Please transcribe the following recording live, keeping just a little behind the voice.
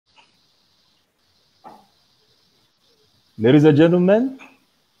Ladies and gentlemen,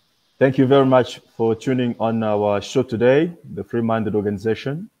 thank you very much for tuning on our show today, the Free-Minded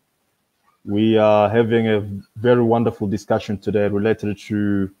Organization. We are having a very wonderful discussion today related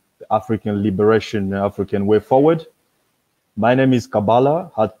to the African liberation, the African way forward. My name is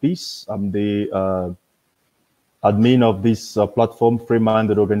Kabala, Heart Peace. I'm the admin of this platform,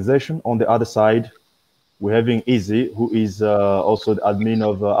 Free-Minded Organization. On the other side, we're having Izzy, who is also the admin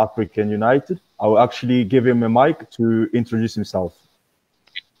of African United. I will actually give him a mic to introduce himself.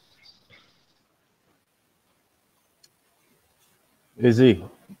 Izzy.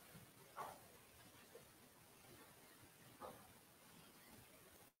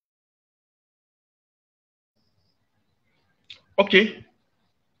 Okay.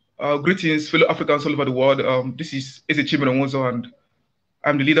 Greetings, fellow Africans all over the world. This is Chimere, Nwauzo, and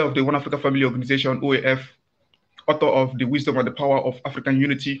I'm the leader of the One Africa Family Organization, OAF, author of The Wisdom and the Power of African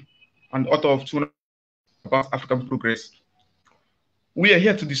Unity, and author of 2 about African progress. We are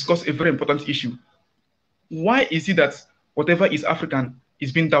here to discuss a very important issue. Why is it that whatever is African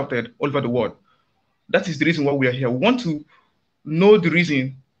is being doubted all over the world? That is the reason why we are here. We want to know the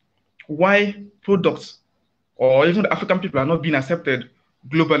reason why products or even the African people are not being accepted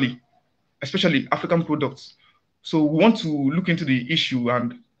globally, especially African products. So we want to look into the issue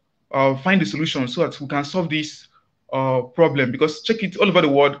and find the solution so that we can solve this problem. Because check it all over the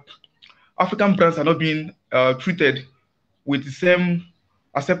world, African brands are not being treated with the same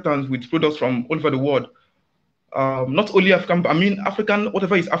acceptance with products from all over the world. Not only African, I mean African,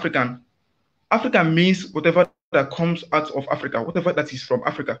 whatever is African. African means whatever that comes out of Africa, whatever that is from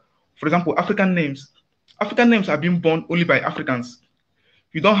Africa. For example, African names. African names are being born only by Africans.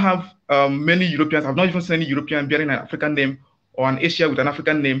 You don't have many Europeans. I've not even seen any European bearing an African name or an Asia with an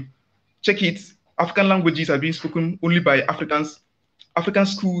African name. Check it. African languages are being spoken only by Africans. African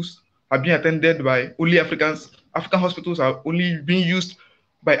schools are being attended by only Africans. African hospitals are only being used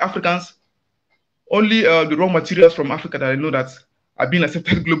by Africans. Only the raw materials from Africa that I know that are being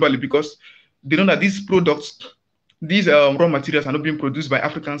accepted globally because they know that these products, these raw materials are not being produced by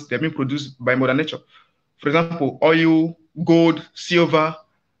Africans. They're being produced by Mother Nature. For example, oil, gold, silver,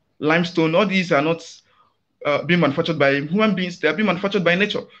 limestone, all these are not being manufactured by human beings. They are being manufactured by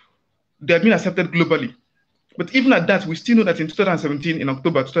nature. They are being accepted globally. But even at that, we still know that in 2017, in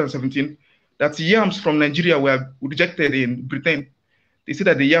October 2017, that yams from Nigeria were rejected in Britain. They said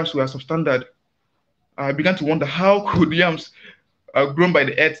that the yams were substandard. I began to wonder how could yams grown by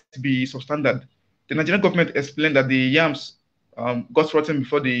the earth be substandard. The Nigerian government explained that the yams got rotten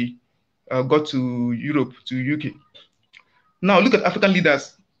before they got to Europe, to UK. Now look at African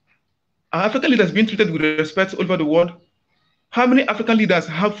leaders. Are African leaders being treated with respect all over the world? How many African leaders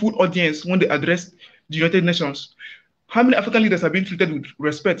have full audience when they address the United Nations? How many African leaders are being treated with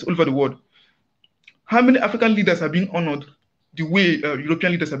respect all over the world? How many African leaders are being honored the way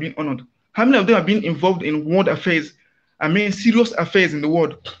European leaders are being honored? How many of them are being involved in world affairs? I mean, serious affairs in the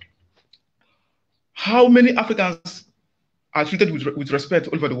world. How many Africans are treated with respect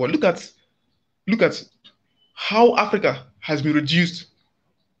all over the world? Look at how Africa has been reduced.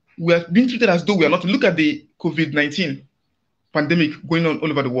 We are being treated as though we are not. Look at the COVID-19 pandemic going on all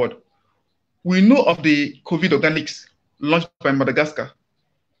over the world. We know of the COVID organics launched by Madagascar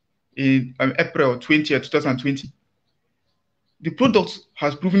in April 20th, 2020. The product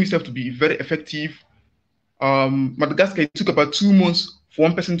has proven itself to be very effective. Madagascar, it took about 2 months for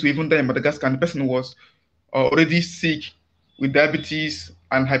one person to even die in Madagascar, and the person was already sick with diabetes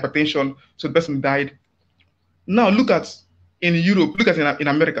and hypertension, so the person died. Now look at in Europe, look at in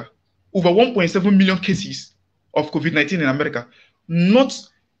America, over 1.7 million cases of COVID-19 in America. Not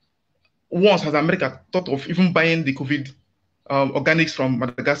once has America thought of even buying the COVID organics from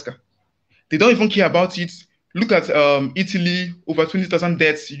Madagascar. They don't even care about it. Look at Italy, over 20,000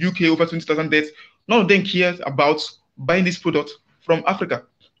 deaths, UK, over 20,000 deaths. None of them cares about buying this product from Africa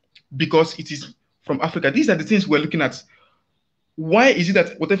because it is from Africa. These are the things we're looking at. Why is it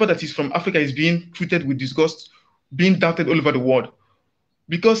that whatever that is from Africa is being treated with disgust, being doubted all over the world?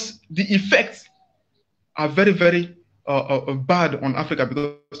 Because the effects are very, very bad on Africa.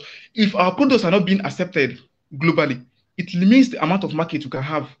 Because if our products are not being accepted globally, it limits the amount of market we can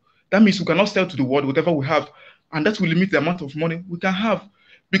have. That means we cannot sell to the world whatever we have, and that will limit the amount of money we can have.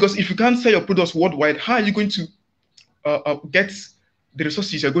 Because if you can't sell your products worldwide, how are you going to get the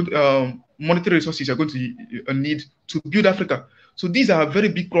resources you're going to, monetary resources you're going to need to build Africa? So these are very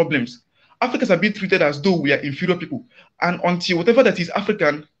big problems. Africans are being treated as though we are inferior people. And until whatever that is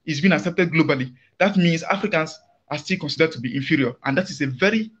African is being accepted globally, that means Africans are still considered to be inferior. And that is a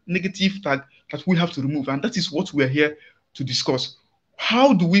very negative tag that we have to remove. And that is what we are here to discuss.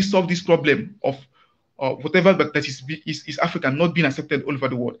 How do we solve this problem of whatever that is African not being accepted all over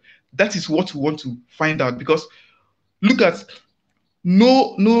the world. That is what we want to find out, because look at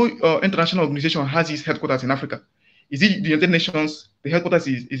no international organization has its headquarters in Africa. Is it the United Nations? The headquarters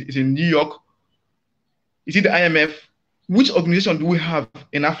is in New York. Is it the IMF? Which organization do we have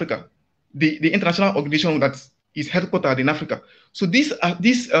in Africa? The international organization that is headquartered in Africa. So this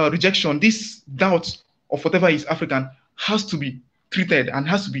rejection, this doubt of whatever is African has to be treated, and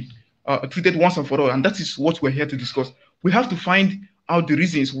has to be treated once and for all. And that is what we're here to discuss. We have to find out the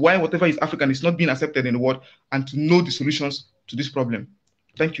reasons why whatever is African is not being accepted in the world, and to know the solutions to this problem.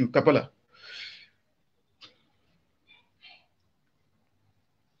 Thank you, Kabala.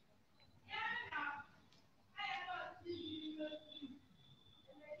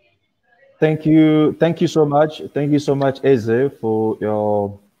 Thank you so much. Thank you so much, Eze, for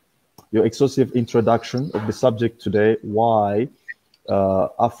your exhaustive introduction of the subject today, why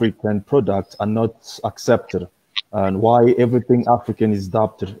African products are not accepted and why everything African is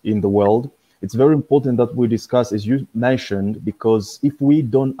adopted in the world. It's very important that we discuss, as you mentioned, because if we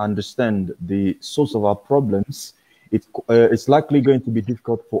don't understand the source of our problems, it's likely going to be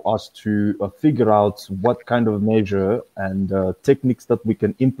difficult for us to figure out what kind of measure and techniques that we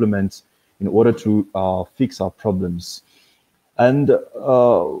can implement in order to fix our problems. And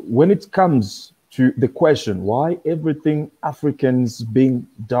when it comes to the question, why everything Africans being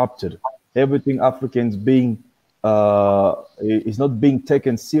adopted, everything Africans being is not being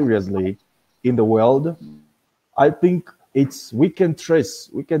taken seriously in the world, I think we can trace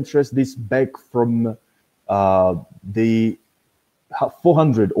this back from the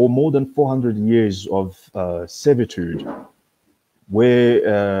 400 or more than 400 years of servitude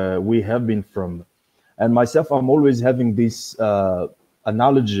where we have been from. And myself, I'm always having this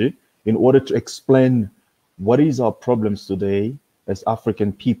analogy in order to explain what is our problems today as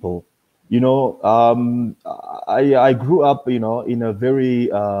African people. You know, I grew up, you know, in a very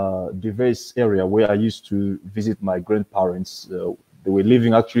diverse area where I used to visit my grandparents. They were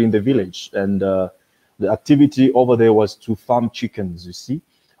living actually in the village, and the activity over there was to farm chickens, you see.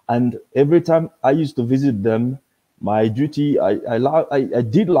 And every time I used to visit them, my duty, I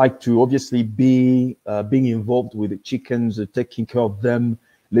did like to obviously be being involved with the chickens, taking care of them,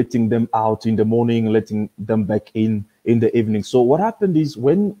 letting them out in the morning, letting them back in the evening. So what happened is,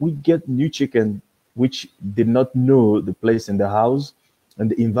 when we get new chicken, which did not know the place in the house and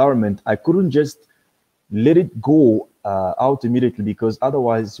the environment, I couldn't just let it go out immediately, because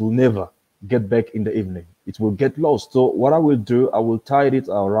otherwise it will never get back in the evening. It will get lost. So what I will do, I will tie it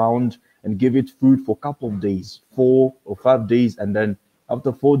around and give it food for a couple of days, 4 or 5 days. And then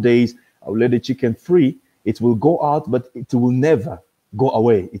after 4 days, I'll let the chicken free. It will go out, but it will never go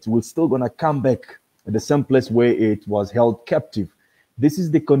away. It will still gonna come back at the same place where it was held captive. This is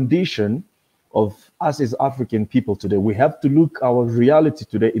the condition of us as African people today. We have to look our reality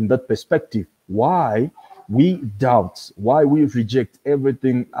today in that perspective. Why we doubt, why we reject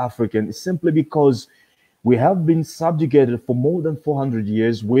everything African, is simply because we have been subjugated for more than 400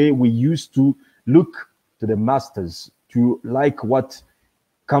 years, where we used to look to the masters, to like what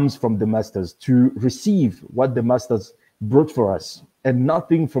comes from the masters, to receive what the masters brought for us, and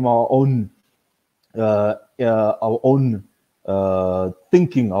nothing from our own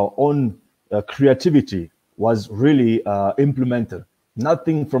thinking, our own creativity was really implemented.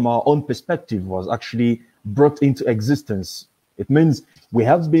 Nothing from our own perspective was actually brought into existence. It means we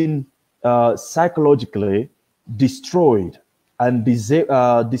have been psychologically destroyed and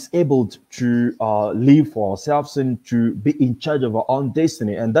disabled to live for ourselves and to be in charge of our own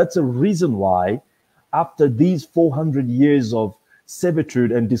destiny. And that's a reason why, after these 400 years of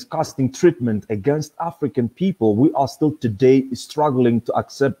servitude and disgusting treatment against African people, we are still today struggling to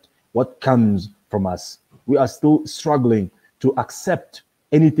accept what comes from us. We are still struggling to accept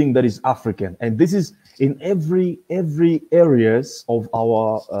anything that is African. And this is in every areas of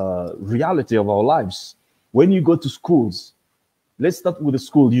our reality of our lives. When you go to schools, let's start with the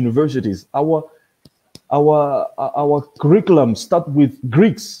school, universities. Our curriculum start with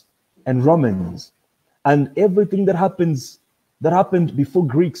Greeks and Romans, and everything that happened before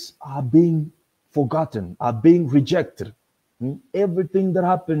Greeks are being forgotten, are being rejected. Everything that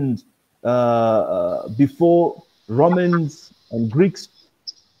happened before Romans and Greeks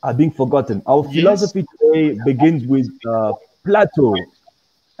are being forgotten. Our philosophy today begins with Plato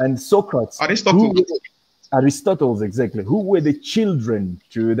and Socrates. Aristotle, exactly. Who were the children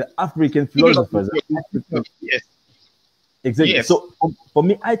to the African philosophers? Yes. Exactly. Yes. So for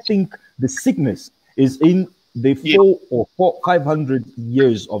me, I think the sickness is in the 500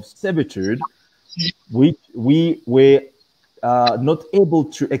 years of servitude, which we were not able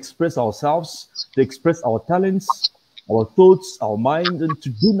to express ourselves, to express our talents, our thoughts, our mind, and to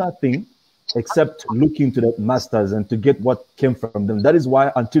do nothing except looking to the masters and to get what came from them. That is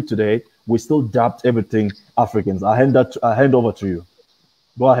why until today, we still doubt everything Africans. I hand over to you.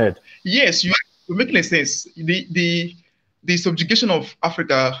 Go ahead. Yes, you're making sense. The subjugation of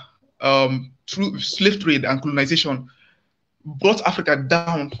Africa through slave trade and colonization brought Africa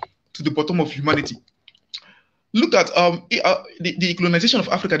down to the bottom of humanity. Look at the colonization of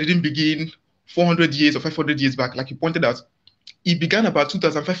Africa didn't begin 400 years or 500 years back, like you pointed out. It began about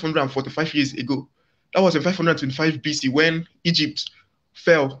 2,545 years ago. That was in 525 BC when Egypt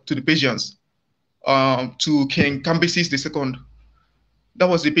fell to the Persians, to King Cambyses II. That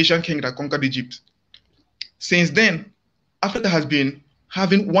was the Persian king that conquered Egypt. Since then, Africa has been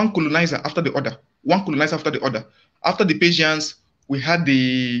having one colonizer after the other, one colonizer after the other. After the Persians, we had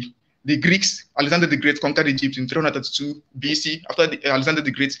the Greeks. Alexander the Great conquered Egypt in 332 BC. After Alexander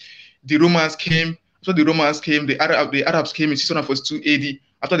the Great, the Romans came. After the Romans came, the Arabs came in 642 AD.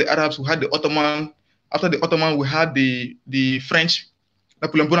 After the Arabs, we had the Ottoman. After the Ottoman, we had the French.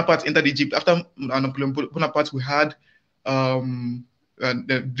 Napoleon Bonaparte entered Egypt. After Napoleon Bonaparte, we had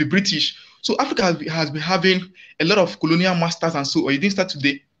the British. So Africa has been having a lot of colonial masters and so on. It didn't start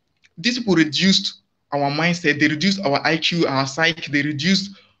today. These people reduced our mindset. They reduced our IQ, our psyche. They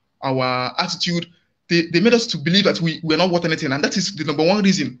reduced our attitude. They made us to believe that we're not worth anything. And that is the number one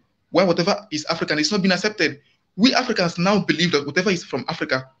reason why whatever is African is not being accepted. We Africans now believe that whatever is from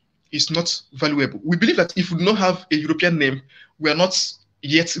Africa is not valuable. We believe that if we do not have a European name, we are not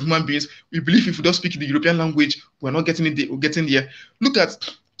yet human beings. We believe if we don't speak the European language, we're not getting there. Look at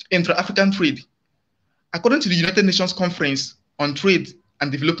intra-African trade. According to the United Nations Conference on Trade and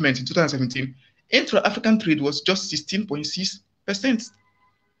Development in 2017, intra-African trade was just 16.6%.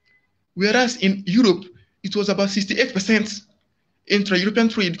 Whereas in Europe, it was about 68% intra-European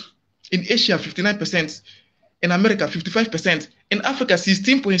trade. In Asia, 59%. In America, 55%. In Africa,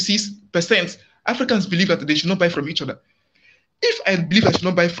 16.6%. Africans believe that they should not buy from each other. If I believe I should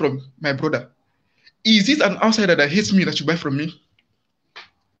not buy from my brother, is it an outsider that hates me that should buy from me?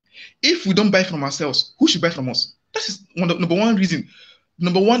 If we don't buy from ourselves, who should buy from us? That is number one reason,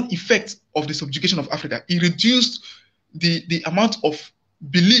 number one effect of the subjugation of Africa. It reduced the amount of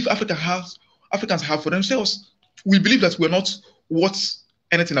belief Africans have for themselves. We believe that we're not worth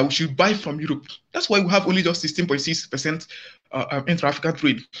anything, that we should buy from Europe. That's why we have only just 16.6% intra-African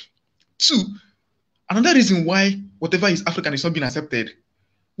trade. Two, another reason why whatever is African is not being accepted,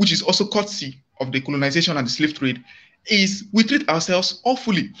 which is also courtesy of the colonization and the slave trade, is we treat ourselves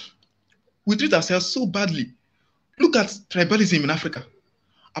awfully. We treat ourselves so badly. Look at tribalism in Africa.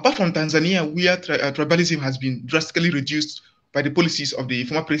 Apart from Tanzania, where tribalism has been drastically reduced by the policies of the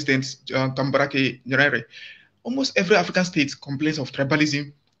former president, Chimere, almost every African state complains of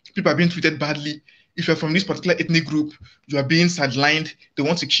tribalism. People are being treated badly. If you're from this particular ethnic group, you are being sidelined. They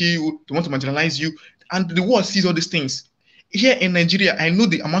want to kill you. They want to marginalize you. And the world sees all these things. Here in Nigeria, I know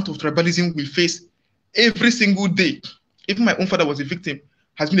the amount of tribalism we face every single day. Even my own father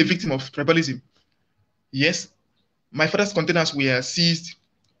has been a victim of tribalism. Yes, my father's containers were seized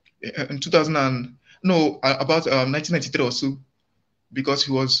in about 1993 or so, because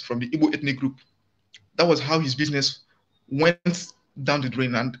he was from the Igbo ethnic group. That was how his business went down the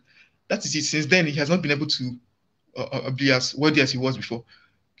drain, and that is it. Since then, he has not been able to be as wealthy as he was before.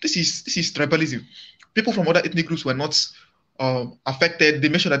 This is tribalism. People from other ethnic groups were not affected. They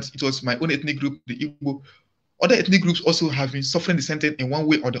made sure that it was my own ethnic group, the Igbo. Other ethnic groups also have been suffering the sentence in one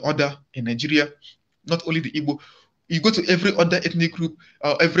way or the other in Nigeria, not only the Igbo. You go to every other ethnic group,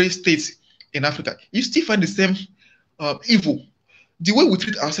 every state in Africa, you still find the same evil. The way we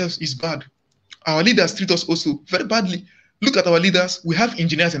treat ourselves is bad. Our leaders treat us also very badly. Look at our leaders. We have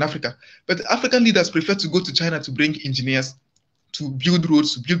engineers in Africa, but the African leaders prefer to go to China to bring engineers to build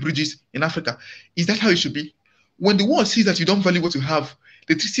roads, to build bridges in Africa. Is that how it should be? When the world sees that you don't value what you have,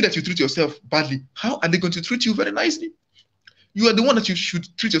 they see that you treat yourself badly. How are they going to treat you very nicely? You are the one that you should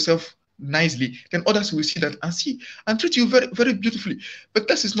treat yourself nicely. Then others will see that and treat you very, very beautifully. But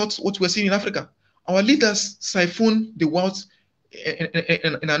that is not what we're seeing in Africa. Our leaders siphon the wealth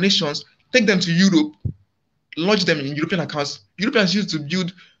in our nations, take them to Europe, lodge them in European accounts. Europeans used to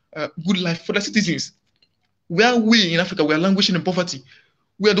build good life for their citizens. Where we in Africa, we are languishing in poverty.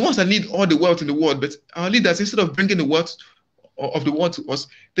 We are the ones that need all the wealth in the world, but our leaders, instead of bringing the wealth of the world to us,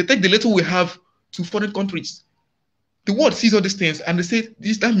 they take the little we have to foreign countries. The world sees all these things and they say,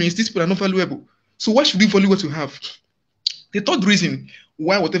 that means these people are not valuable. So why should we value what we have? The third reason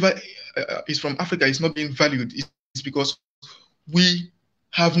why whatever is from Africa is not being valued is because we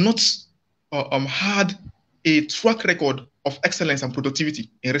have not had a track record of excellence and productivity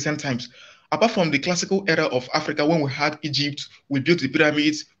in recent times. Apart from the classical era of Africa, when we had Egypt, we built the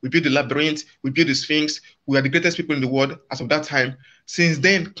pyramids, we built the labyrinth, we built the Sphinx, we are the greatest people in the world as of that time. Since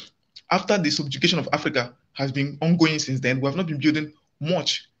then, after the subjugation of Africa has been ongoing since then, we have not been building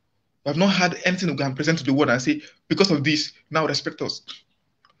much. We have not had anything we can present to the world and say, because of this, now respect us.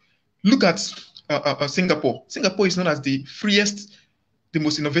 Look at Singapore. Singapore is known as the freest, the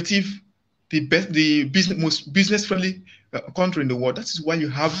most innovative, the best, the most business-friendly country in the world. That is why you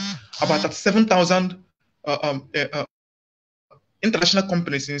have about 7,000 international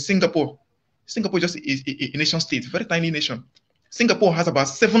companies in Singapore. Singapore is just a nation state, very tiny nation. Singapore has about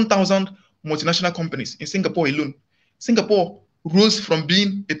 7,000 multinational companies in Singapore alone. Singapore rose from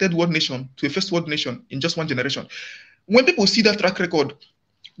being a third world nation to a first world nation in just one generation. When people see that track record,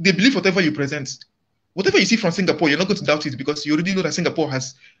 they believe whatever you present. Whatever you see from Singapore, you're not going to doubt it because you already know that Singapore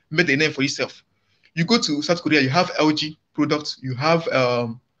has made a name for itself. You go to South Korea, you have LG products, you have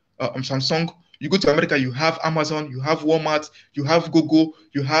Samsung. You go to America, you have Amazon, you have Walmart, you have Google,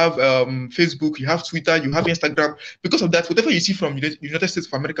 you have Facebook, you have Twitter, you have Instagram. Because of that, whatever you see from the United States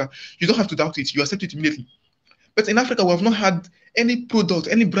of America, you don't have to doubt it. You accept it immediately. But in Africa, we have not had any product,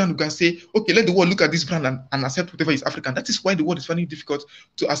 any brand who can say, okay, let the world look at this brand and accept whatever is African. That is why the world is finding it difficult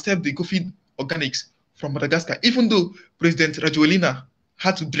to accept the coffee organics from Madagascar, even though President Rajoelina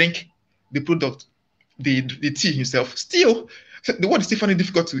had to drink the product, the tea himself. Still, the world is still finding it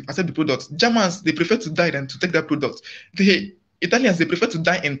difficult to accept the product. Germans, they prefer to die than to take that product. The Italians, they prefer to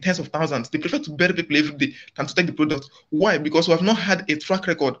die in tens of thousands. They prefer to bury people every day than to take the product. Why? Because we have not had a track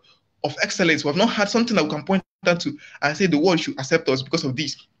record of excellence. We have not had something that we can point down to and say the world should accept us because of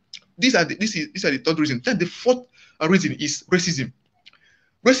this. These are the third reason. Then the fourth reason is racism.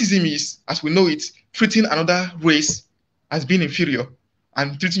 Racism is, as we know it, treating another race as being inferior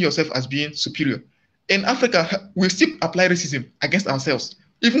and treating yourself as being superior. In Africa, we still apply racism against ourselves.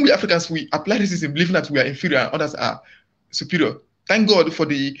 Even we Africans, we apply racism believing that we are inferior and others are superior. Thank God for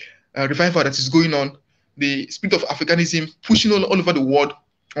the revival that is going on, the spirit of Africanism pushing all over the world.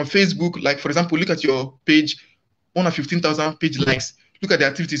 On Facebook, like for example, look at your page, 115,000 page likes. Look at the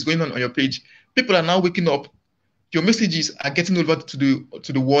activities going on your page. People are now waking up. Your messages are getting over to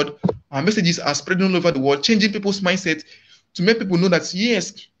the world. Our messages are spreading all over the world, changing people's mindset to make people know that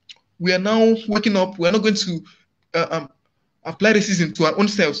yes, we are now waking up. We are not going to apply racism to our own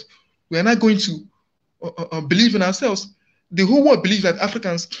selves. We are not going to believe in ourselves. The whole world believes that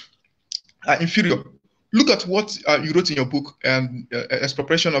Africans are inferior. Look at what you wrote in your book,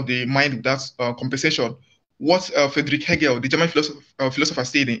 Expropriation of the Mind Without Compensation. What Friedrich Hegel, the German philosopher,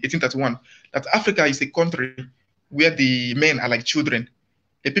 said in 1831, that Africa is a country where the men are like children,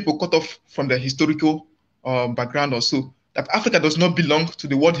 a people cut off from their historical background or so, that Africa does not belong to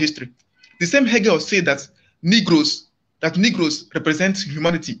the world history. The same Hegel said that Negroes represent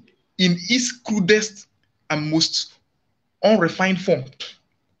humanity in its crudest and most unrefined form.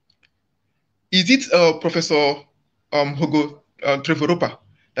 Is it Professor Hugo Trevoropa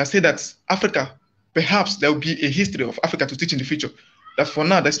that said that Africa, perhaps there will be a history of Africa to teach in the future, that for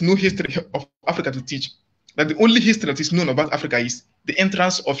now there's no history of Africa to teach, that the only history that is known about Africa is the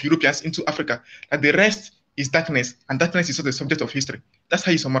entrance of Europeans into Africa, that the rest is darkness, and darkness is not the subject of history. That's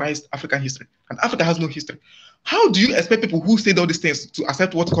how you summarize African history. And Africa has no history. How do you expect people who said all these things to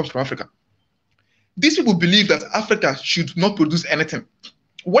accept what comes from Africa? These people believe that Africa should not produce anything.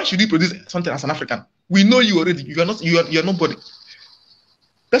 Why should you produce something as an African? We know you already. You are nobody.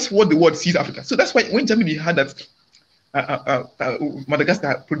 That's what the world sees Africa. So that's why when Germany had that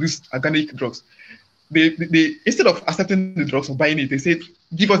Madagascar produced organic drugs, they instead of accepting the drugs or buying it, they said,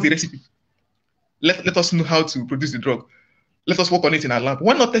 give us the recipe. Let us know how to produce the drug. Let us work on it in our lab.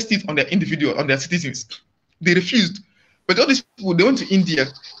 Why not test it on their individual, on their citizens? They refused. But all these people, they went to India.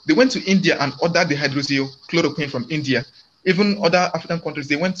 They went to India and ordered the hydroxychloroquine from India. Even other African countries,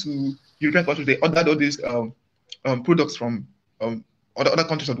 they went to European countries, they ordered all these products from other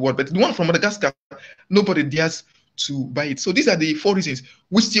countries of the world. But the one from Madagascar, nobody dares to buy it. So these are the four reasons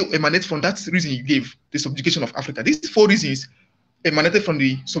which still emanate from that reason you gave, the subjugation of Africa. These four reasons emanated from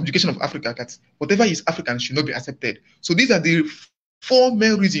the subjugation of Africa, that whatever is African should not be accepted. So these are the four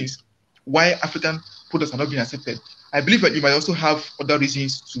main reasons why African products are not being accepted. I believe that you might also have other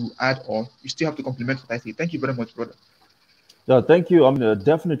reasons to add, or you still have to complement what I say. Thank you very much, brother. Yeah, thank you. I mean,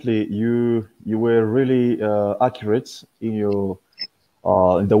 definitely, you were really accurate in your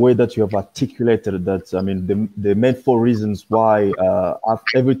in the way that you have articulated that. I mean, the main four reasons why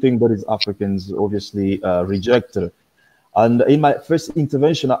everything that is Africans obviously rejected. And in my first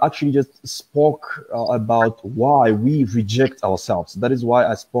intervention, I actually just spoke about why we reject ourselves. That is why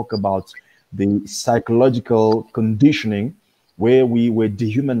I spoke about the psychological conditioning where we were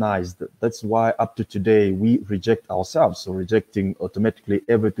dehumanized. That's why up to today we reject ourselves, so rejecting automatically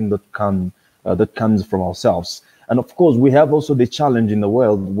everything that comes from ourselves. And of course, we have also the challenge in the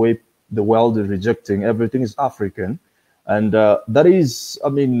world where the world is rejecting everything is African, and that is, I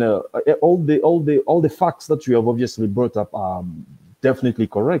mean, all the facts that you have obviously brought up are definitely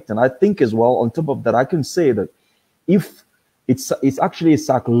correct. And I think as well, on top of that, I can say that if it's actually a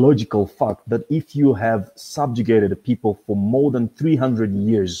psychological fact that if you have subjugated people for more than 300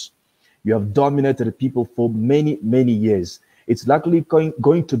 years, you have dominated people for many, many years, it's likely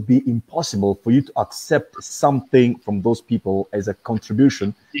going to be impossible for you to accept something from those people as a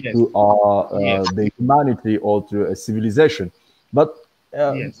contribution to the humanity or to a civilization. But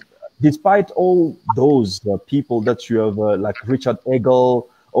despite all those people that you have, like Richard Hegel,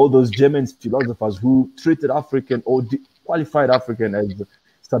 all those German philosophers who treated African or qualified African as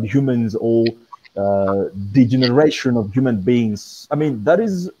subhumans or degeneration of human beings, I mean,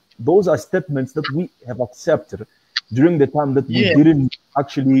 those are statements that we have accepted during the time that we didn't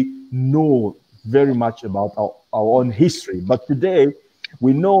actually know very much about our own history. But today,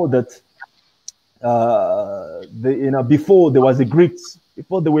 we know that before there was the Greeks,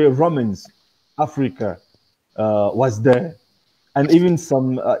 before there were Romans, Africa was there. And even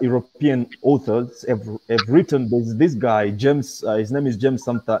some European authors have written. There's this guy, James, his name is James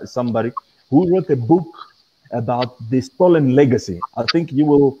somebody, who wrote a book about the stolen legacy. I think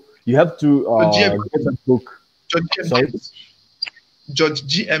you have to get that book. George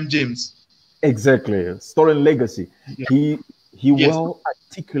G.M. James. Exactly, stolen legacy. Yeah. He well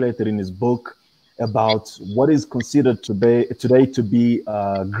articulated in his book about what is considered today to be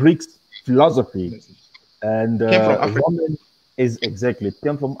Greek philosophy, and Roman is it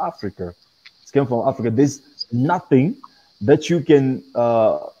came from Africa. It came from Africa. There's nothing that you can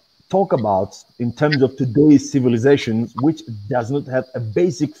talk about in terms of today's civilizations which does not have a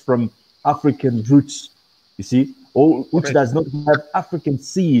basic from African roots. You see, or which does not have African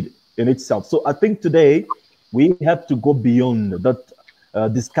seed in itself. So I think today we have to go beyond that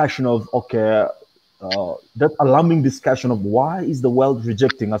discussion of that alarming discussion of why is the world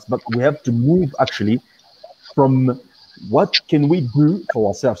rejecting us, but we have to move actually from what can we do for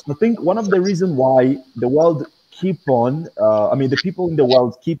ourselves. I think one of the reasons why the world the people in the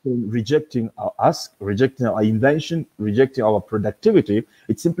world keep on rejecting us, rejecting our invention, rejecting our productivity,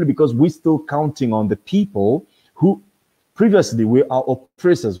 it's simply because we're still counting on the people who previously were our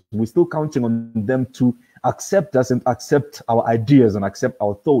oppressors. We're still counting on them to accept us and accept our ideas and accept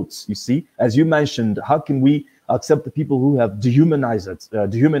our thoughts. You see, as you mentioned, how can we accept the people who have dehumanized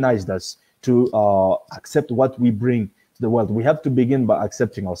us to accept what we bring to the world? We have to begin by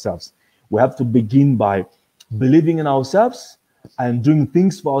accepting ourselves. We have to begin by believing in ourselves and doing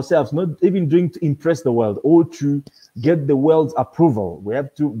things for ourselves, not even doing to impress the world or to get the world's approval. We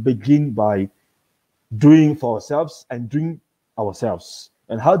have to begin by doing for ourselves and doing ourselves.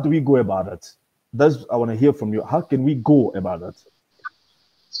 And how do we go about it? That's I want to hear from you. How can we go about it?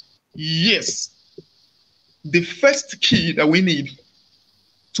 Yes. The first key that we need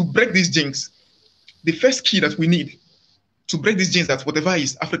to break these jinx, the first key that we need to break these jinx that whatever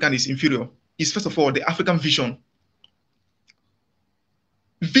is African is inferior, is first of all the African vision.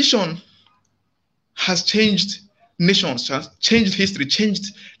 Vision has changed nations, has changed history,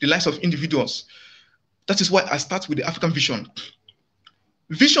 changed the lives of individuals. That is why I start with the African vision.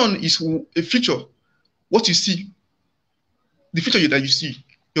 Vision is a future, what you see, the future that you see,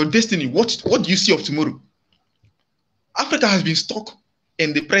 your destiny, what do you see of tomorrow? Africa has been stuck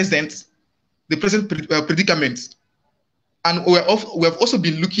in the present predicament. And we have also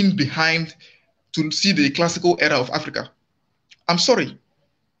been looking behind to see the classical era of Africa. I'm sorry.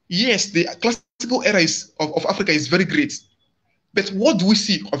 Yes, the classical era of Africa is very great. But what do we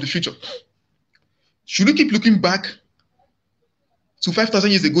see of the future? Should we keep looking back to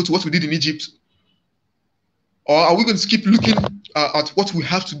 5,000 years ago to what we did in Egypt? Or are we going to keep looking at what we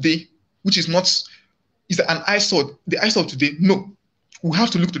have today, which is an eyesore, the eyesore of today? No. We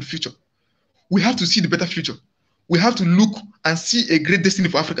have to look to the future. We have to see the better future. We have to look and see a great destiny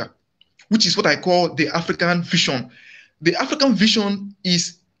for Africa, which is what I call the African vision. The African vision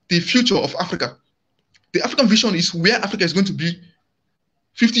is the future of Africa. The African vision is where Africa is going to be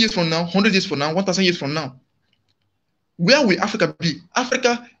 50 years from now, 100 years from now, 1,000 years from now. Where will Africa be?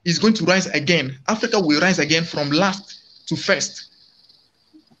 Africa is going to rise again. Africa will rise again from last to first.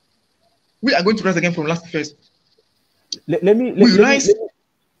 We are going to rise again from last to first.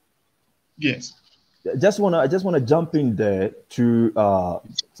 Yes. I just wanna jump in there to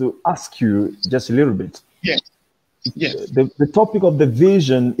ask you just a little bit. Yes. Yes. The topic of the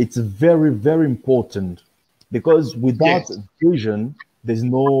vision, it's very, very important, because without vision, there's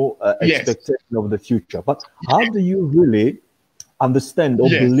no expectation of the future. But how do you really understand or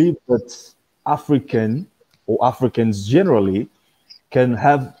believe that African or Africans generally can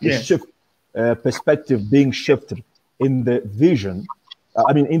have a shift, perspective being shifted in the vision,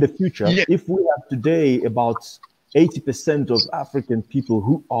 in the future, if we have today about 80% of African people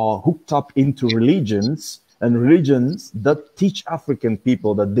who are hooked up into religions, and religions that teach African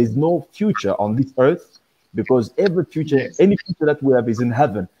people that there's no future on this earth, because every future, any future that we have is in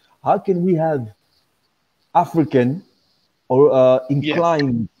heaven. How can we have African or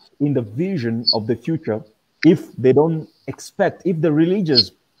inclined in the vision of the future if they don't expect, if the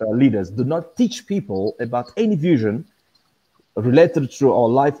religious leaders do not teach people about any vision related to our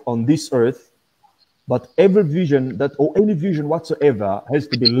life on this earth, but every vision that, or any vision whatsoever, has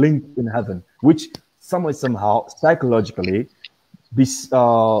to be linked in heaven, which somehow psychologically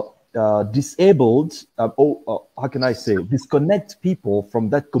disabled, how can I say, disconnect people from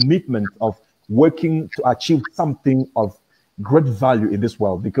that commitment of working to achieve something of great value in this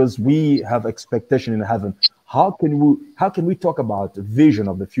world, because we have expectation in heaven. How can we talk about the vision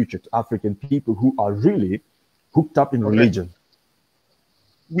of the future to African people who are really hooked up in religion?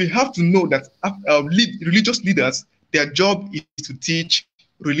 We have to know that religious leaders, their job is to teach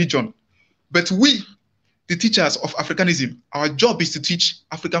religion. But we, the teachers of Africanism, our job is to teach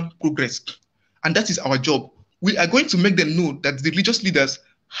African progress. And that is our job. We are going to make them know that the religious leaders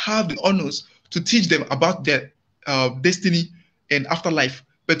have the honors to teach them about their destiny and afterlife.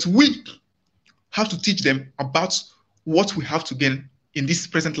 But we have to teach them about what we have to gain in this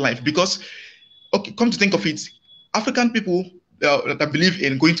present life. Because, come to think of it, African people that believe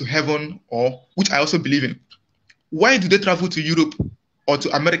in going to heaven, or which I also believe in, why do they travel to Europe or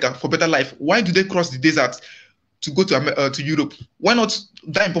to America for better life? Why do they cross the desert to go to Europe? Why not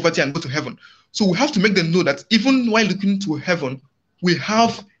die in poverty and go to heaven? So we have to make them know that even while looking to heaven, we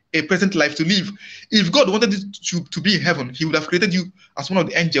have a present life to live. If God wanted you to be in heaven, he would have created you as one of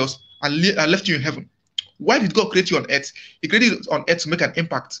the angels and left you in heaven. Why did God create you on earth? He created you on earth to make an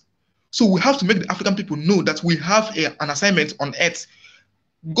impact. So we have to make the African people know that we have an assignment on earth.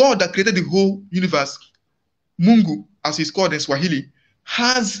 God that created the whole universe, Mungu, as he's called in Swahili,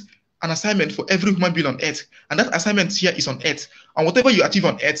 has an assignment for every human being on earth. And that assignment here is on earth. And whatever you achieve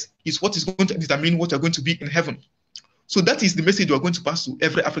on earth is what is going to determine what you're going to be in heaven. So that is the message we're going to pass to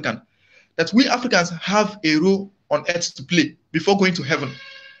every African, that we Africans have a role on earth to play before going to heaven.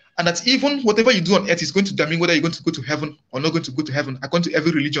 And that even whatever you do on earth is going to determine whether you're going to go to heaven or not going to go to heaven, according to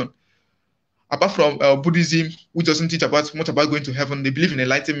every religion. Apart from Buddhism, which doesn't teach much about going to heaven. They believe in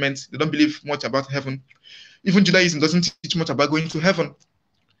enlightenment. They don't believe much about heaven. Even Judaism doesn't teach much about going to heaven.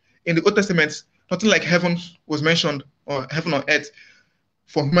 In the Old Testament, nothing like heaven was mentioned, or heaven on earth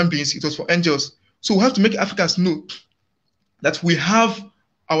for human beings. It was for angels. So we have to make Africans know that we have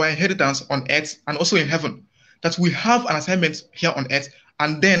our inheritance on earth and also in heaven. That we have an assignment here on earth,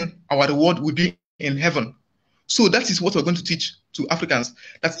 and then our reward will be in heaven. So that is what we're going to teach to Africans,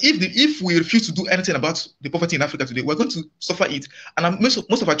 that if we refuse to do anything about the poverty in Africa today, we're going to suffer it. And most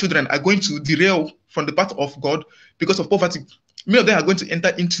of our children are going to derail from the path of God because of poverty. Many of them are going to enter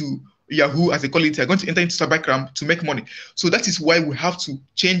into Yahoo, as they call it. They're going to enter into cybercrime to make money. So that is why we have to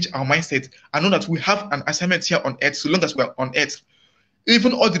change our mindset and know that we have an assignment here on earth, so long as we're on earth.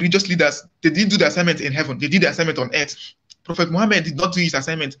 Even all the religious leaders, they didn't do the assignment in heaven. They did the assignment on earth. Prophet Muhammad did not do his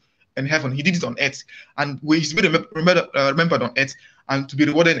assignment in heaven. He did it on earth, and he's been remembered on earth and to be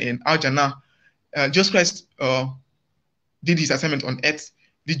rewarded in Al Jannah. Jesus Christ did his assignment on earth.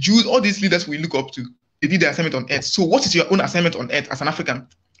 The Jews, all these leaders we look up to, they did their assignment on earth. So what is your own assignment on earth as an African?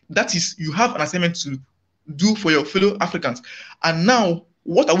 That is, you have an assignment to do for your fellow Africans. And now,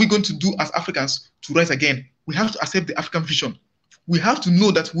 what are we going to do as Africans to rise again? We have to accept the African vision. We have to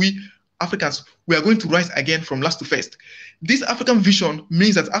know that we Africans, we are going to rise again from last to first. This African vision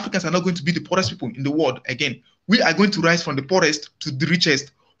means that Africans are not going to be the poorest people in the world again. We are going to rise from the poorest to the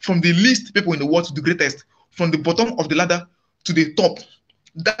richest, from the least people in the world to the greatest, from the bottom of the ladder to the top.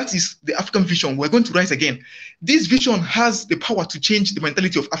 That is the African vision. We're going to rise again. This vision has the power to change the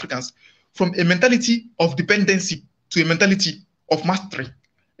mentality of Africans from a mentality of dependency to a mentality of mastery.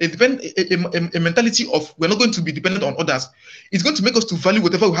 A mentality of we're not going to be dependent on others. It's going to make us to value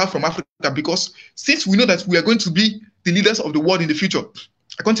whatever we have from Africa, because since we know that we are going to be the leaders of the world in the future,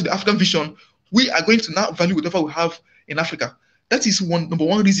 according to the African vision, we are going to now value whatever we have in Africa. That is number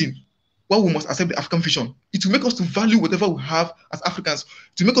one reason why we must accept the African vision. It will make us to value whatever we have as Africans,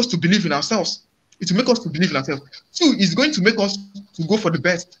 to make us to believe in ourselves. It will make us to believe in ourselves. Two, it's going to make us to go for the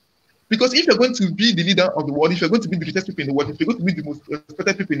best. Because if you're going to be the leader of the world, if you're going to be the richest people in the world, if you're going to be the most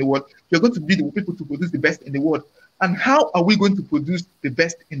respected people in the world, you're going to be the people to produce the best in the world. And how are we going to produce the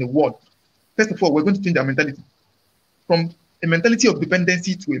best in the world? First of all, we're going to change our mentality from a mentality of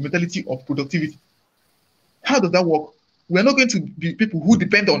dependency to a mentality of productivity. How does that work? We're not going to be people who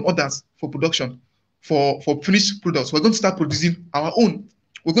depend on others for production, for finished products. We're going to start producing our own.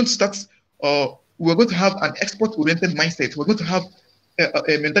 We're going to start, we're going to have an export-oriented mindset. We're going to have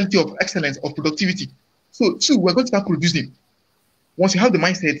a mentality of excellence, of productivity. So, two, we're going to start producing. Once you have the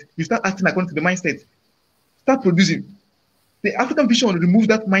mindset, you start acting according to the mindset. Start producing. The African vision will remove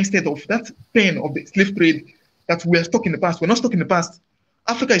that mindset of that pain of the slave trade that we are stuck in the past. We're not stuck in the past.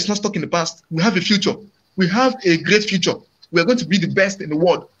 Africa is not stuck in the past. We have a future. We have a great future. We are going to be the best in the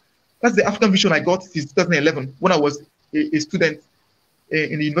world. That's the African vision I got since 2011 when I was a student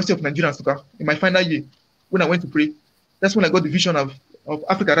in the University of Nigeria, in my final year, when I went to pray. That's when I got the vision of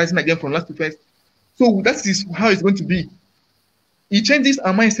Africa rising again from last to first. So that is how it's going to be. It changes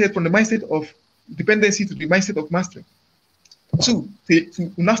our mindset from the mindset of dependency to the mindset of mastery. Two,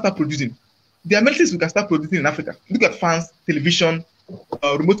 to now start producing. There are many things we can start producing in Africa. Look at fans, television,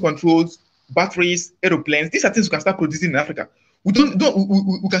 remote controls, batteries, aeroplanes. These are things we can start producing in Africa. We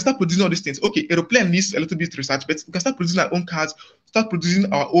can start producing all these things. Okay, aeroplane needs a little bit of research, but we can start producing our own cars, start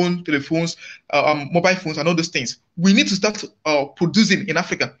producing our own telephones, mobile phones, and all those things. We need to start producing in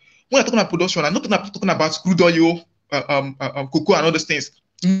Africa. When I'm talking about production, I'm not talking about crude oil, cocoa, and all those things.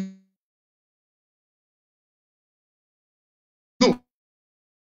 No.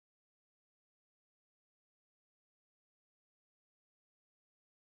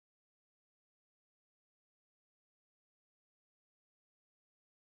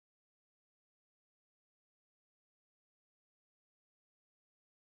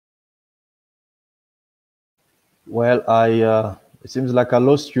 Well, it seems like I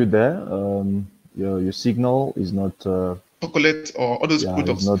lost you there. Your signal is not Chocolate or other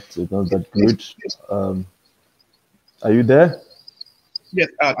products. It's not that good. Are you there? Yes,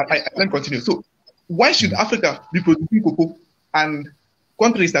 I can continue. So, why should Africa be producing cocoa and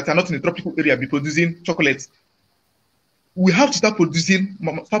countries that are not in the tropical area be producing chocolates? We have to start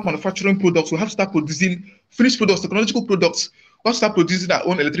manufacturing products. We have to start producing finished products, technological products. We have to start producing our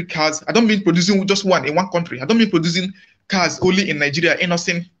own electric cars. I don't mean producing just one in one country. I don't mean producing cars only in Nigeria,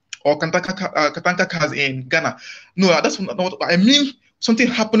 Innocent, or Katanka cars in Ghana. No, that's not what I mean. Something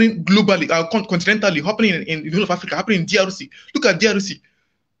happening globally, continentally, happening in the whole of Africa, happening in DRC. Look at DRC,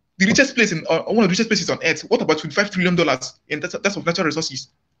 the richest place one of the richest places on earth. What about $25 trillion in terms of natural resources?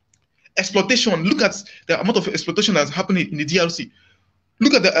 Exploitation. Look at the amount of exploitation that's happening in the DRC.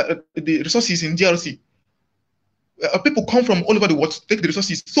 Look at the resources in DRC. People come from all over the world to take the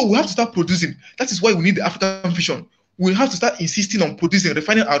resources. So we have to start producing. That is why we need the African vision. We have to start insisting on producing,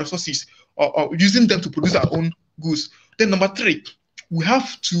 refining our resources, or using them to produce our own goods. Then number three, we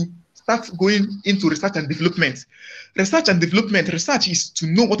have to start going into research and development. Research is to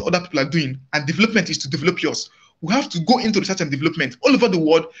know what other people are doing, and development is to develop yours. We have to go into research and development. All over the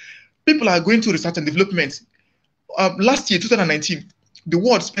world, people are going to research and development. Last year, 2019, the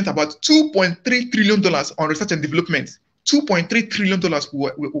world spent about $2.3 trillion on research and development. $2.3 trillion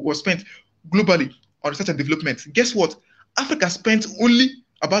was spent globally on research and development. Guess what? Africa spent only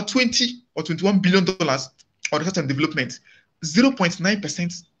about $20 or $21 billion on research and development.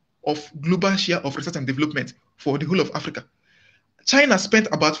 0.9% of global share of research and development for the whole of Africa. China spent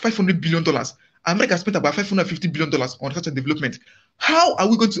about $500 billion. America spent about $550 billion on research and development. How are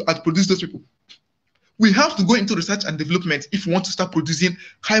we going to outproduce those people? We have to go into research and development if we want to start producing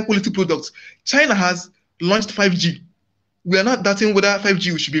high quality products. China has launched 5G. We are not doubting whether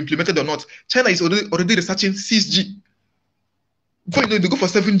 5G should be implemented or not. China is already researching 6G. Before you know, they go for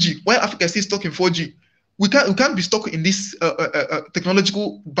 7G, while Africa is still stuck in 4G. We can't be stuck in this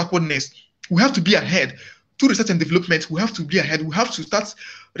technological backwardness. We have to be ahead. To research and development, we have to be ahead. We have to start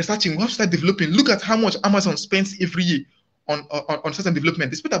researching. We have to start developing. Look at how much Amazon spends every year on research and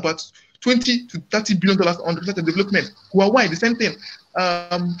development. They spend about $20 to $30 billion on research and development. Huawei, the same thing.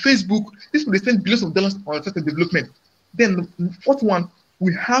 Facebook, this will spend billions of dollars on research and development. Then the fourth one,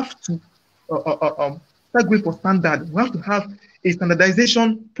 we have to start going for standard. We have to have a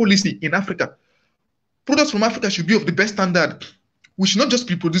standardization policy in Africa. Products from Africa should be of the best standard. We should not just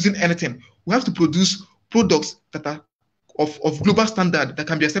be producing anything. We have to produce products that are of global standard that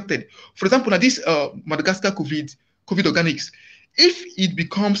can be accepted. For example, now this Madagascar COVID organics, if it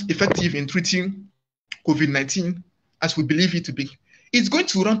becomes effective in treating COVID-19 as we believe it to be, it's going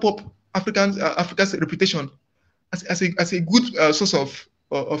to ramp up Africa's reputation as a good source of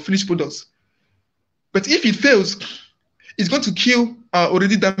finished products. But if it fails, it's going to kill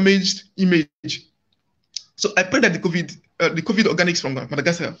already damaged image. So I pray that the COVID organics from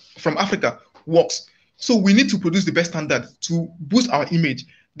Madagascar, from Africa, works. So we need to produce the best standard to boost our image.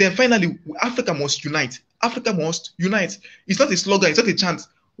 Then finally, Africa must unite. Africa must unite. It's not a slogan, it's not a chant.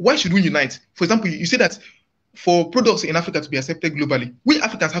 Why should we unite? For example, you say that for products in Africa to be accepted globally, we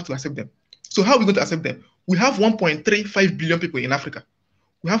Africans have to accept them. So how are we going to accept them? We have 1.35 billion people in Africa.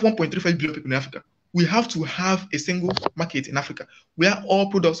 We have 1.35 billion people in Africa. We have to have a single market in Africa where all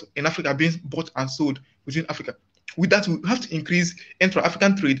products in Africa are being bought and sold within Africa. With that, we have to increase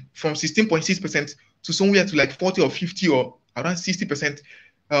intra-African trade from 16.6% to somewhere to like 40 or 50 or around 60%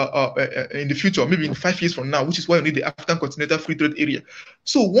 in the future, maybe in 5 years from now, which is why we need the African Continental Free Trade Area.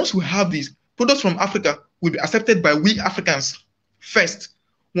 So once we have these, products from Africa will be accepted by we Africans first.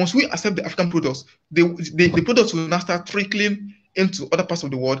 Once we accept the African products, the products will now start trickling into other parts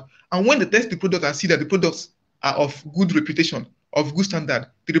of the world. And when they test the product and see that the products are of good reputation, of good standard,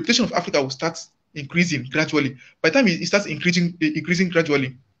 the reputation of Africa will start increasing gradually. By the time it starts increasing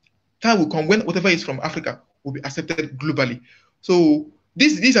gradually, time will come when whatever is from Africa will be accepted globally. So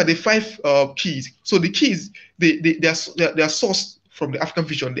these are the 5 keys. So the keys, they are sourced from the African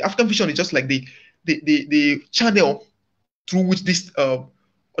vision. The African vision is just like the channel through which this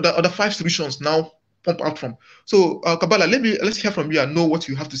other 5 solutions now pump out from. So Kabala, let's hear from you and know what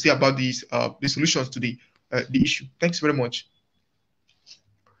you have to say about these the solutions to the issue. Thanks very much.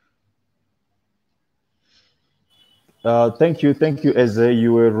 Thank you, Eze.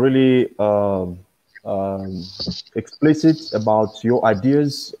 You were really explicit about your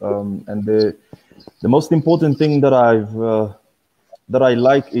ideas, and the most important thing that I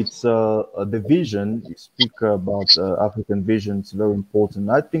like, it's the vision. You speak about African vision. It's very important.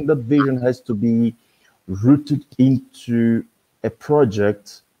 I think that vision has to be rooted into a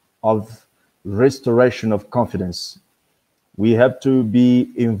project of restoration of confidence. We have to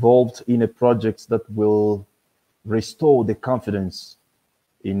be involved in a project that will restore the confidence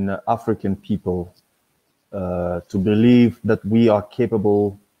in African people to believe that we are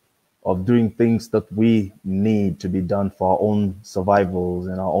capable of doing things that we need to be done for our own survivals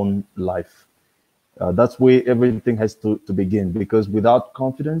and our own life. That's where everything has to begin, because without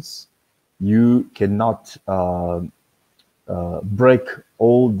confidence, you cannot break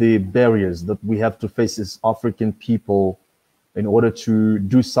all the barriers that we have to face as African people in order to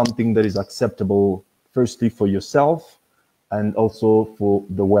do something that is acceptable, firstly for yourself and also for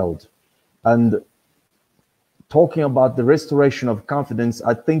the world. And talking about the restoration of confidence,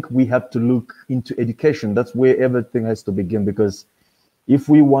 I think we have to look into education. That's where everything has to begin, because if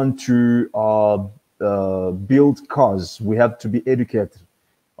we want to build cars, we have to be educated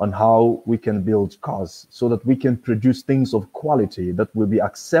on how we can build cars so that we can produce things of quality that will be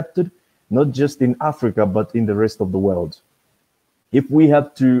accepted, not just in Africa, but in the rest of the world. If we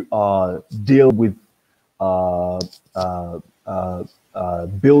have to deal with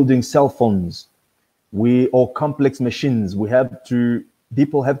building cell phones, or complex machines,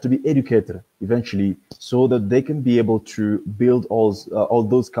 people have to be educated eventually so that they can be able to build all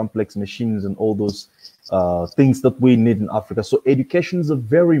those complex machines and all those things that we need in Africa. So education is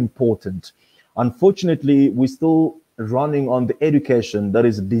very important. Unfortunately, we're still running on the education that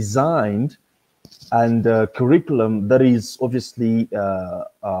is designed and curriculum that is obviously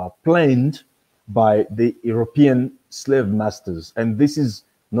planned by the European slave masters, and this is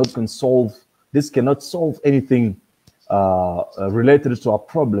not going to solve. This cannot solve anything related to our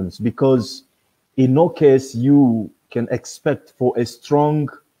problems, because in no case you can expect for a strong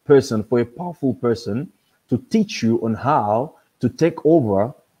person, for a powerful person, to teach you on how to take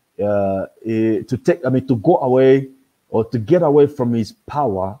over, to go away or to get away from his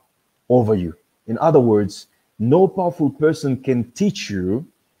power over you. In other words, no powerful person can teach you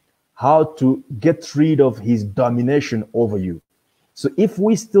how to get rid of his domination over you. So if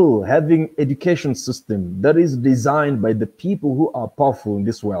we still having education system that is designed by the people who are powerful in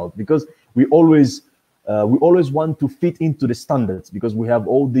this world, because we always want to fit into the standards, because we have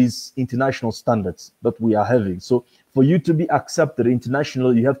all these international standards that we are having. So for you to be accepted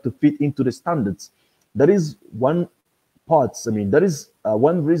internationally, you have to fit into the standards. That is one part. I mean, that is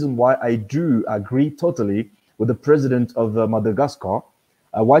one reason why I do agree totally with the president of Madagascar.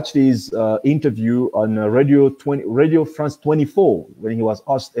 I watched his interview on Radio France 24 when he was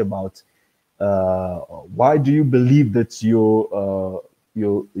asked about why do you believe that your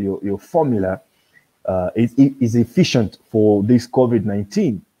formula is efficient for this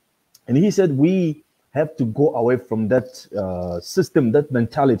COVID-19, and he said we have to go away from that system, that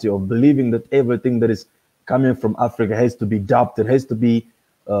mentality of believing that everything that is coming from Africa has to be adopted, has to be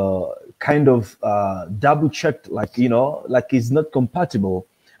kind of double checked, like, you know, like it's not compatible.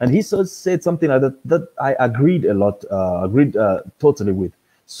 And he said something like that I agreed a lot, agreed totally with.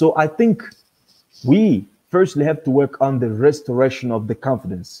 So I think we firstly have to work on the restoration of the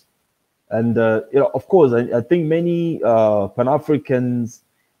confidence. And, you know, of course, I think many Pan-Africans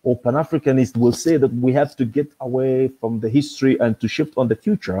or Pan-Africanists will say that we have to get away from the history and to shift on the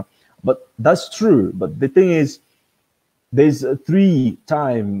future. But that's true. But the thing is, there's three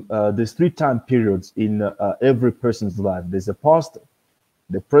time periods in every person's life. There's the past,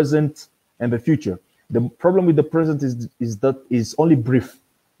 the present, and the future. The problem with the present is that it's only brief.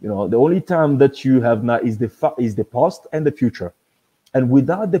 You know, the only time that you have now is the past and the future. And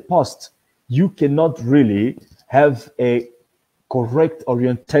without the past, you cannot really have a correct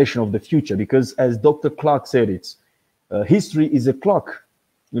orientation of the future, because as Dr. Clark said, history is a clock,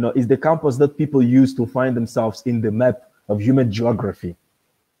 you know, is the compass that people use to find themselves in the map of human geography.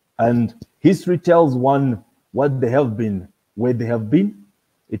 And history tells one what they have been, where they have been.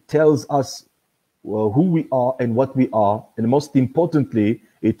 It tells us who we are and what we are. And most importantly,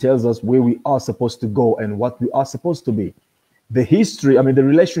 it tells us where we are supposed to go and what we are supposed to be. The history, I mean, the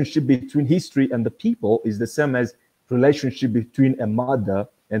relationship between history and the people is the same as relationship between a mother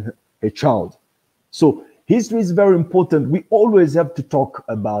and a child. So history is very important. We always have to talk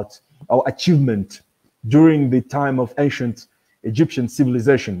about our achievement during the time of ancient Egyptian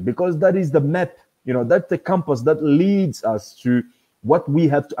civilization, because that is the map, you know, that's the compass that leads us to what we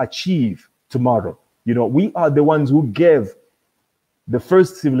have to achieve tomorrow. You know, we are the ones who gave the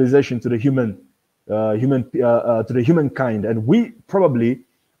first civilization to the humankind, and we probably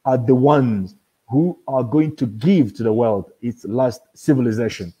are the ones who are going to give to the world its last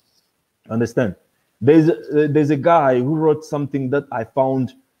civilization. Understand? There's a guy who wrote something that I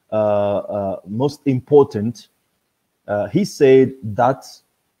found most important. He said that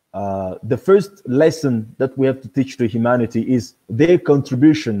the first lesson that we have to teach to humanity is their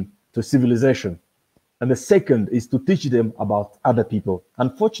contribution to civilization. And the second is to teach them about other people.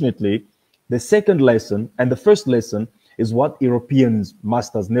 Unfortunately, the second lesson and the first lesson is what Europeans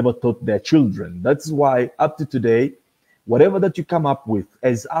masters never taught their children. That's why up to today, whatever that you come up with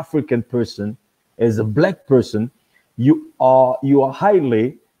as African person, as a black person, you are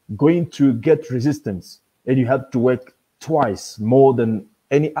highly going to get resistance, and you have to work twice more than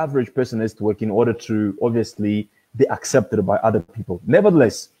any average person has to work in order to obviously be accepted by other people.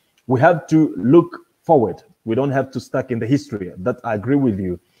 Nevertheless, we have to look forward. We don't have to stuck in the history. That I agree with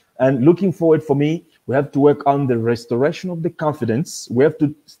you. And looking forward, for me, we have to work on the restoration of the confidence. We have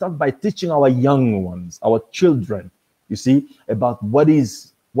to start by teaching our young ones, our children, you see, about what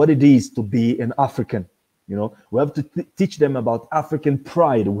it is to be an African. You know, we have to teach them about African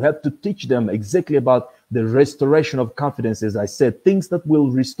pride. We have to teach them exactly about the restoration of confidence, as I said, things that will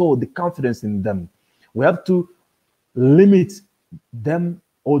restore the confidence in them. We have to limit them,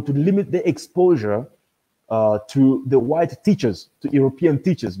 or to limit the exposure to the white teachers, to European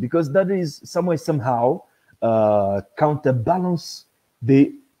teachers, because that is somehow counterbalance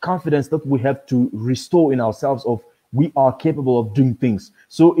the confidence that we have to restore in ourselves of we are capable of doing things.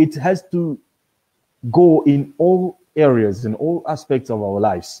 So it has to go in all areas, in all aspects of our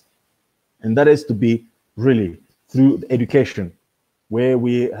lives. And that has to be really through education, where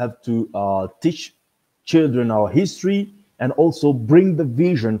we have to teach children our history and also bring the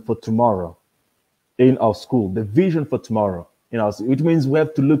vision for tomorrow in our school, the vision for tomorrow. You know, which means we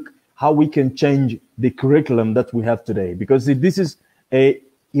have to look how we can change the curriculum that we have today, because this is a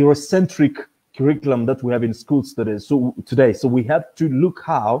Eurocentric curriculum that we have in schools today. So we have to look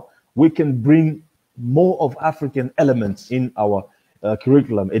how we can bring more of African elements in our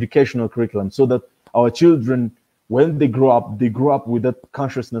curriculum, educational curriculum, so that our children, when they grow up with that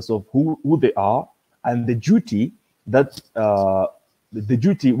consciousness of who they are and the duty that the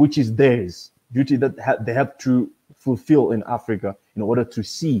duty which is theirs, duty that they have to fulfill in Africa in order to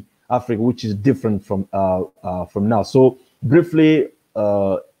see Africa, which is different from now. So briefly,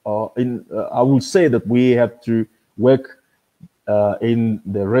 I will say that we have to work in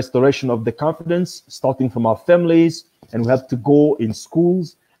the restoration of the confidence, starting from our families, and we have to go in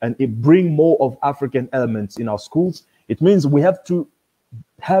schools and bring more of African elements in our schools. It means we have to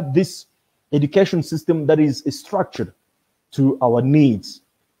have this education system that is structured to our needs.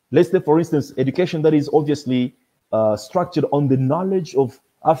 Let's say, for instance, education that is obviously structured on the knowledge of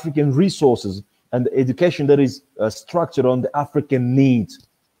African resources, and education that is structured on the African needs.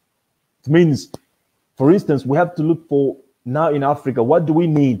 It means, for instance, we have to look for now in Africa, what do we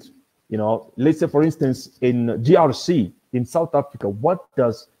need? You know, let's say, for instance, in DRC, in South Africa, what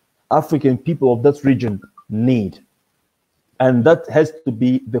does African people of that region need? And that has to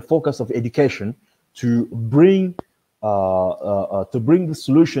be the focus of education, to bring the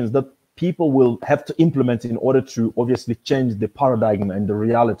solutions that people will have to implement in order to obviously change the paradigm and the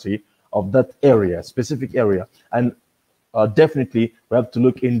reality of that area, specific area. And definitely we have to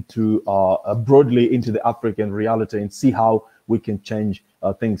look into broadly into the African reality and see how we can change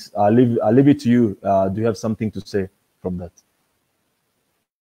things. I'll leave it to you. Do you have something to say from that?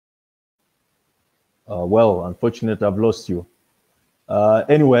 Well, unfortunately, I've lost you.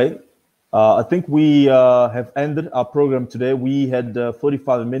 Anyway, I think we have ended our program today. We had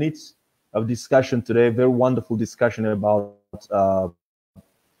 45 minutes of discussion today, very wonderful discussion about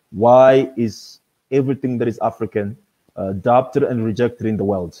why is everything that is African adopted and rejected in the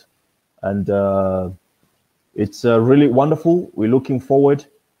world. And it's really wonderful. We're looking forward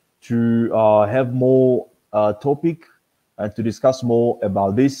to have more topic and to discuss more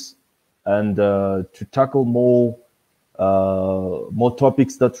about this, and to tackle more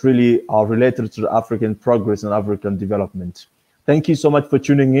topics that really are related to the African progress and African development. Thank you so much for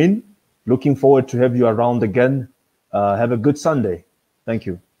tuning in. Looking forward to have you around again. Have a good Sunday. Thank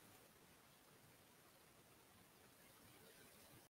you.